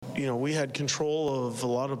we had control of a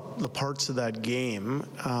lot of the parts of that game.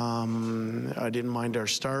 I didn't mind our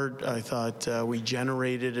start. I thought we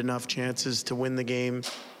generated enough chances to win the game.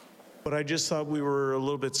 But I just thought we were a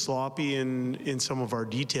little bit sloppy in some of our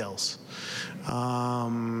details.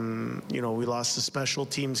 We lost the special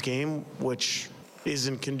teams game, which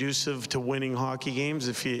isn't conducive to winning hockey games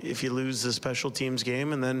if you lose the special teams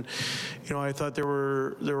game. And then, I thought there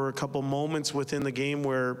were a couple moments within the game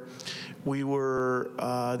where we were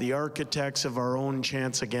the architects of our own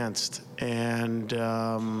chance against. And,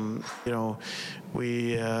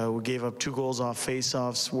 we gave up 2 goals off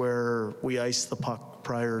faceoffs where we iced the puck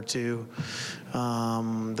prior to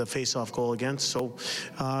the face-off goal against. So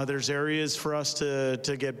there's areas for us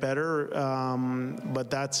to get better. But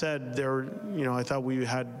that said, I thought we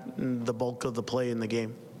had the bulk of the play in the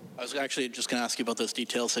game. I was actually just going to ask you about those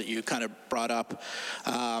details that you kind of brought up.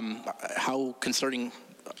 How concerning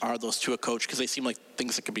are those to a coach? Because they seem like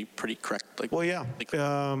things that could be pretty correct. Well, yeah.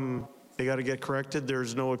 They got to get corrected.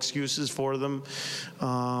 There's no excuses for them.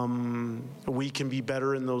 We can be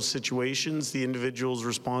better in those situations. The individuals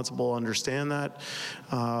responsible understand that.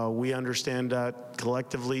 We understand that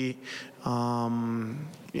collectively.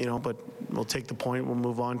 But we'll take the point. We'll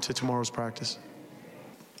move on to tomorrow's practice.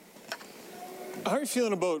 How are you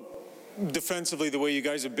feeling about defensively, the way you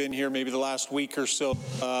guys have been here maybe the last week or so?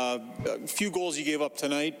 A few goals you gave up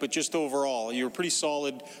tonight, but just overall, you were pretty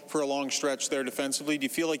solid for a long stretch there defensively. Do you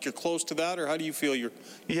feel like you're close to that, or how do you feel you're...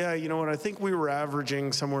 Yeah, I think we were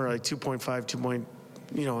averaging somewhere like 2.5, 2.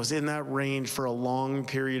 It was in that range for a long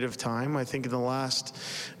period of time. I think in the last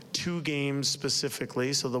 2 games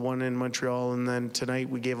specifically, so the one in Montreal and then tonight,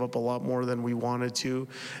 we gave up a lot more than we wanted to.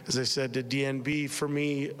 As I said to DNB, for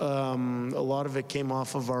me, a lot of it came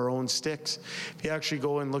off of our own sticks. If you actually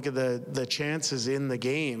go and look at the chances in the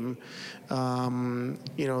game,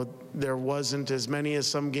 there wasn't as many as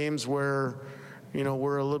some games where,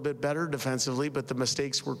 we're a little bit better defensively, but the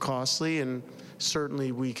mistakes were costly, and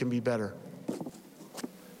certainly we can be better.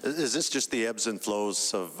 Is this just the ebbs and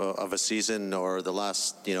flows of a season, or the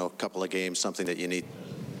last, couple of games, something that you need to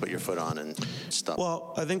put your foot on and stop?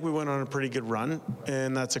 Well, I think we went on a pretty good run,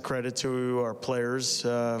 and that's a credit to our players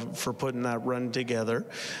for putting that run together.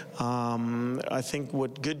 I think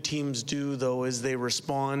what good teams do, though, is they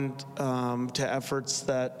respond to efforts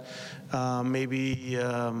that maybe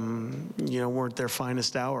weren't their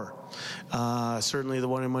finest hour. Certainly the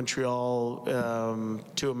one in Montreal,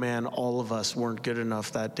 to a man, all of us weren't good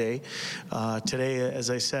enough that day. Today, as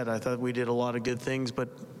I said, I thought we did a lot of good things, but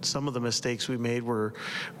some of the mistakes we made were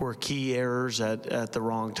key errors at the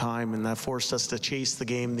wrong time, and that forced us to chase the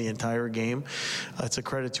game the entire game. It's a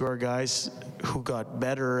credit to our guys who got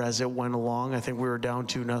better as it went along. I think we were down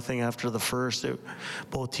 2-0 after the first.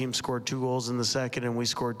 Both teams scored 2 goals in the second, and we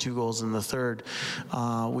scored 2 goals in the third.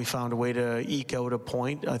 We found a way to eke out a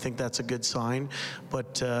point. I think that's a good sign.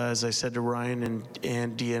 But as I said to Ryan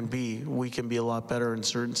and DNB, we can be a lot better in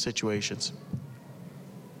certain situations.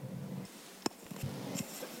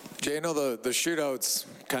 Jay, I know the shootout's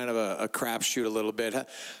kind of a crapshoot a little bit.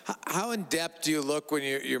 How in depth do you look when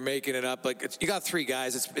you're making it up? Like, you got 3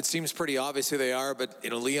 guys. It seems pretty obvious who they are, but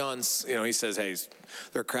Leon's, he says, hey,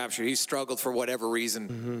 they're a crapshoot. He's struggled for whatever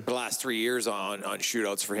reason the last 3 years on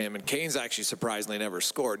shootouts for him, and Kane's actually surprisingly never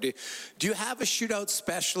scored. Do you have a shootout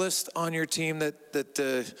specialist on your team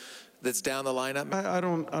that's down the lineup? I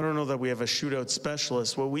don't know that we have a shootout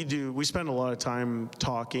specialist. What we do, we spend a lot of time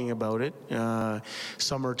talking about it.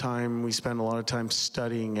 Summertime, we spend a lot of time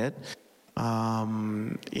studying it.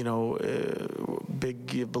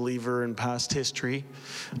 Big believer in past history,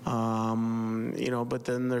 but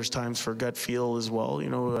then there's times for gut feel as well.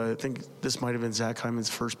 I think this might have been Zach Hyman's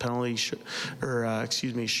first shootout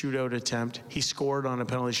attempt. He scored on a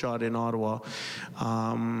penalty shot in Ottawa.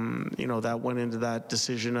 That went into that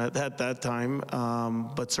decision at that time,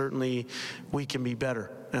 but certainly we can be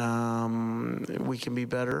better. We can be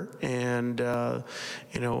better, and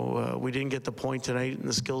we didn't get the point tonight in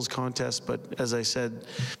the skills contest, but as I said,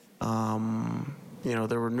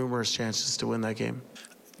 there were numerous chances to win that game.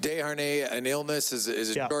 Desharnais, an illness, is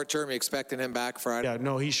it short term? You expecting him back Friday? Yeah,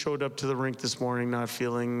 no, he showed up to the rink this morning not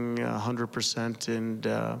feeling 100%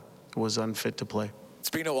 and was unfit to play. It's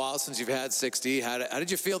been a while since you've had 60. How did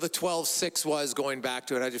you feel the 12-6 was going back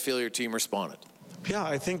to it? How did you feel your team responded? Yeah,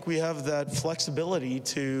 I think we have that flexibility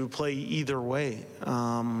to play either way.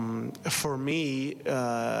 For me,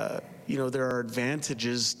 there are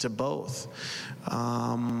advantages to both.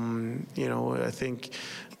 I think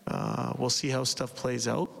we'll see how stuff plays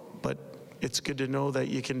out, but it's good to know that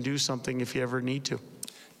you can do something if you ever need to.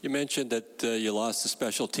 You mentioned that you lost the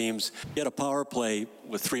special teams. You had a power play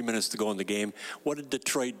with 3 minutes to go in the game. What did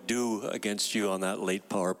Detroit do against you on that late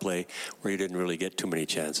power play where you didn't really get too many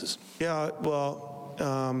chances? Yeah, well,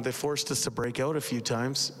 they forced us to break out a few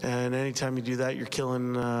times, and anytime you do that, you're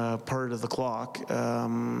killing part of the clock.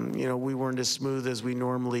 We weren't as smooth as we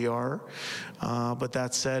normally are, but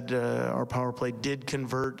that said, our power play did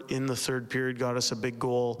convert in the third period, got us a big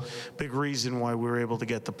goal, big reason why we were able to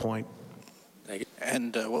get the point.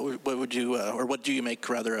 And what would you, or what do you make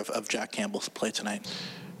rather of Jack Campbell's play tonight?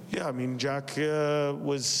 Yeah, I mean, Jack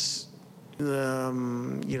was,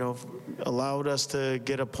 allowed us to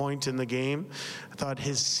get a point in the game. I thought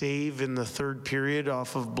his save in the third period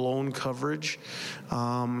off of blown coverage,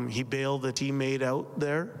 he bailed the teammate out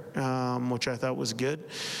there, which I thought was good.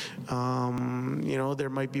 There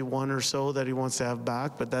might be one or so that he wants to have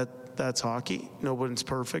back, but that's hockey. Nobody's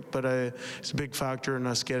perfect, but it's a big factor in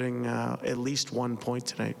us getting at least 1 point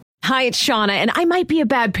tonight. Hi, it's Shauna, and I might be a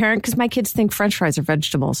bad parent because my kids think French fries are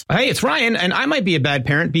vegetables. Hey, it's Ryan, and I might be a bad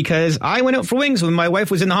parent because I went out for wings when my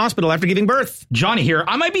wife was in the hospital after giving birth. Johnny here.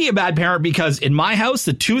 I might be a bad parent because in my house,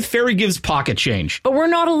 the tooth fairy gives pocket change. But we're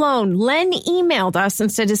not alone. Len emailed us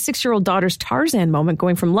and said his 6-year-old daughter's Tarzan moment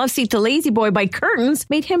going from love seat to lazy boy by curtains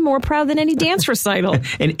made him more proud than any dance recital.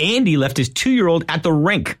 And Andy left his 2-year-old at the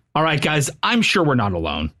rink. All right, guys, I'm sure we're not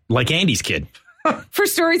alone. Like Andy's kid. For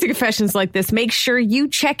stories and confessions like this, make sure you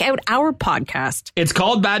check out our podcast. It's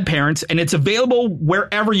called Bad Parents, and it's available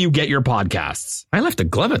wherever you get your podcasts. I left a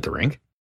glove at the rink.